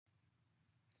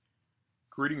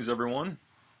Greetings everyone.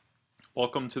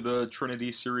 Welcome to the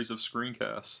Trinity series of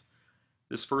screencasts.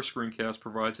 This first screencast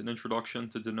provides an introduction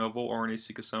to de novo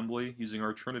RNA-Seq assembly using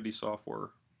our Trinity software.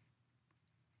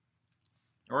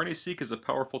 RNA-Seq is a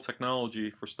powerful technology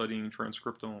for studying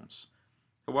transcriptomes.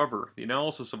 However, the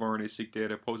analysis of RNA-Seq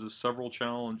data poses several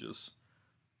challenges.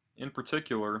 In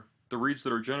particular, the reads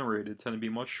that are generated tend to be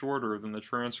much shorter than the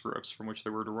transcripts from which they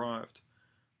were derived.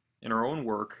 In our own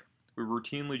work, we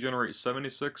routinely generate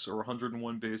 76 or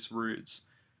 101 base reads,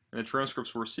 and the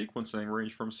transcripts we're sequencing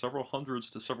range from several hundreds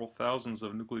to several thousands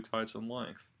of nucleotides in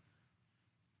length.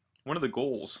 One of the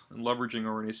goals in leveraging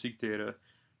RNA-Seq data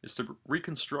is to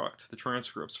reconstruct the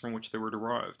transcripts from which they were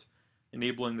derived,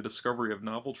 enabling the discovery of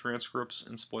novel transcripts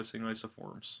and splicing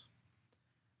isoforms.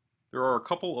 There are a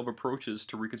couple of approaches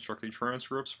to reconstructing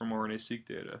transcripts from RNA-Seq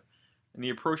data, and the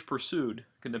approach pursued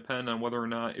can depend on whether or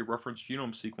not a reference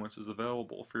genome sequence is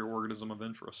available for your organism of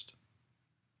interest.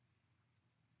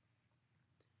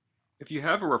 If you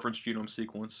have a reference genome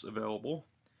sequence available,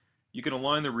 you can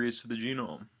align the reads to the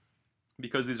genome.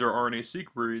 Because these are RNA-Seq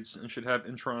reads and should have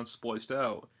introns spliced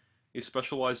out, a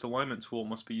specialized alignment tool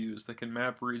must be used that can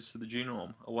map reads to the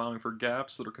genome, allowing for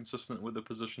gaps that are consistent with the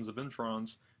positions of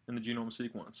introns in the genome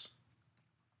sequence.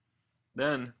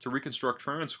 Then, to reconstruct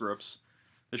transcripts,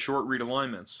 the short read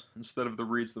alignments, instead of the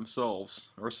reads themselves,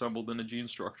 are assembled into gene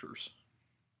structures.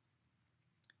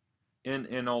 In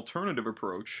an alternative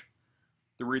approach,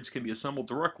 the reads can be assembled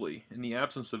directly in the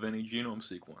absence of any genome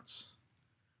sequence.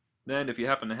 Then, if you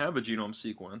happen to have a genome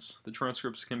sequence, the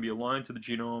transcripts can be aligned to the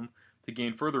genome to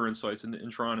gain further insights into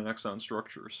intron and exon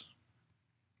structures.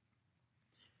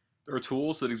 There are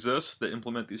tools that exist that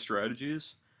implement these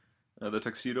strategies. The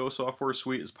Tuxedo software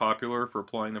suite is popular for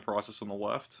applying the process on the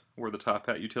left, where the top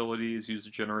hat utility is used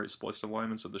to generate spliced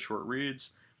alignments of the short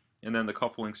reads, and then the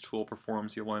cufflinks tool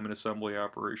performs the alignment assembly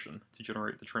operation to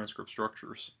generate the transcript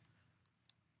structures.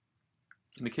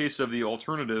 In the case of the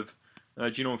alternative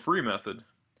genome-free method,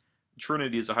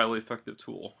 Trinity is a highly effective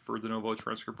tool for de novo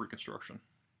transcript reconstruction.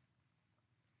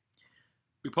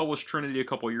 We published Trinity a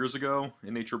couple years ago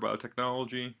in Nature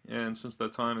Biotechnology, and since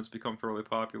that time it's become fairly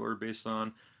popular based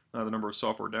on the number of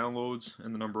software downloads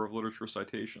and the number of literature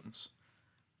citations.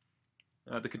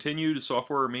 The continued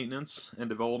software maintenance and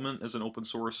development as an open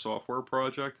source software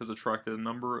project has attracted a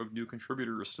number of new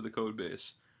contributors to the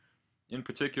codebase. In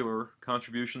particular,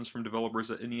 contributions from developers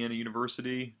at Indiana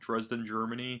University, Dresden,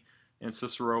 Germany, and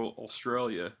Cicero,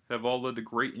 Australia have all led to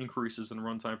great increases in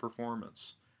runtime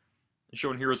performance.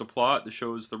 Shown here is a plot that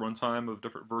shows the runtime of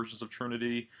different versions of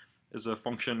Trinity as a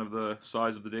function of the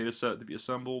size of the dataset to be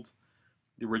assembled.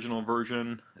 The original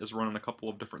version, as run on a couple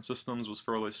of different systems, was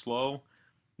fairly slow.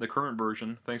 The current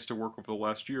version, thanks to work over the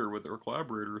last year with our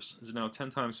collaborators, is now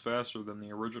 10 times faster than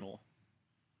the original.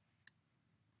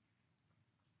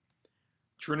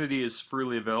 Trinity is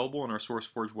freely available on our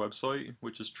SourceForge website,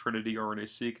 which is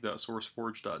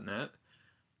trinityrnaseq.sourceforge.net.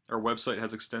 Our website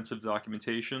has extensive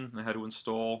documentation on how to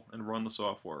install and run the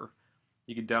software.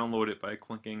 You can download it by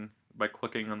clicking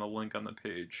on the link on the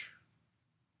page.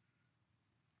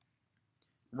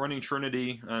 Running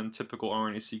Trinity on typical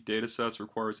RNA-Seq datasets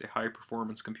requires a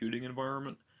high-performance computing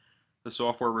environment. The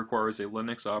software requires a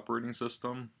Linux operating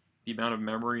system. The amount of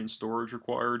memory and storage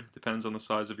required depends on the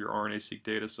size of your RNA-Seq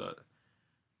dataset.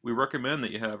 We recommend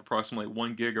that you have approximately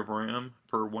 1 gig of RAM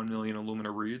per 1 million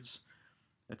Illumina reads.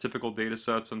 Typical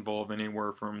datasets involve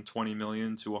anywhere from 20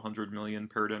 million to 100 million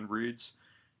paired-end reads,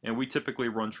 and we typically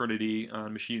run Trinity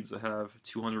on machines that have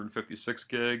 256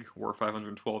 gig or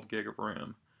 512 gig of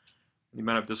RAM. The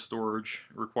amount of disk storage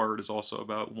required is also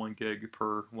about 1 gig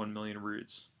per 1 million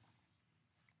reads.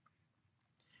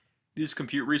 These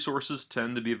compute resources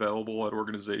tend to be available at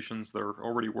organizations that are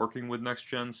already working with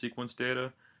next-gen sequence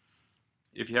data.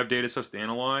 If you have datasets to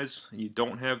analyze and you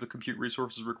don't have the compute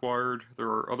resources required, there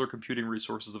are other computing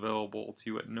resources available to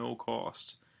you at no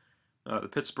cost. The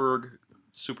Pittsburgh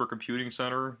Supercomputing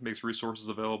Center makes resources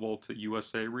available to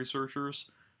USA researchers,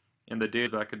 and the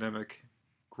Data Academic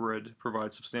Grid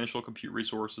provides substantial compute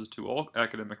resources to all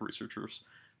academic researchers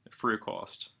at free of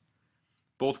cost.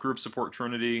 Both groups support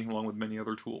Trinity along with many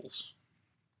other tools.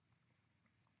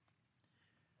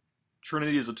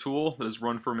 Trinity is a tool that is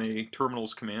run from a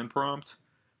terminal's command prompt.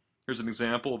 Here's an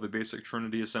example of a basic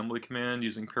Trinity assembly command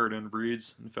using paired-end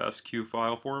reads in FASTQ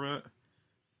file format.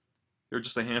 There are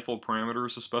just a handful of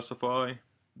parameters to specify.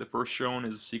 The first shown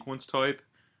is sequence type,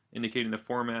 indicating the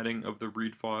formatting of the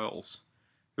read files.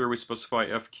 Here we specify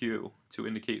FQ to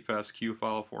indicate FASTQ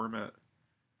file format.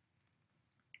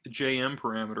 The JM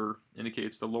parameter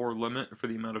indicates the lower limit for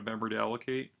the amount of memory to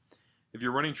allocate. If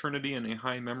you're running Trinity in a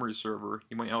high memory server,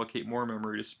 you might allocate more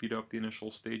memory to speed up the initial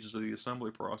stages of the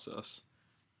assembly process.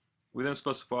 We then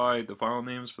specify the file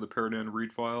names for the paired end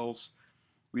read files.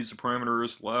 We use the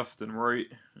parameters left and right,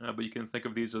 but you can think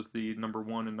of these as the number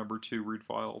 1 and number 2 read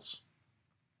files.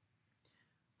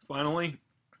 Finally,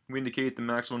 we indicate the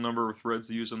maximum number of threads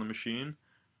to use on the machine.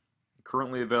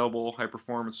 Currently available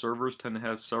high-performance servers tend to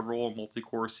have several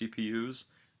multi-core CPUs,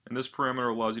 and this parameter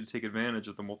allows you to take advantage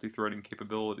of the multi-threading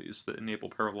capabilities that enable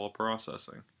parallel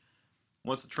processing.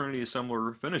 Once the Trinity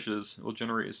assembler finishes, it will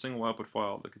generate a single output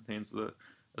file that contains the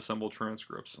assembled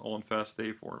transcripts, all in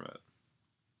FASTA format.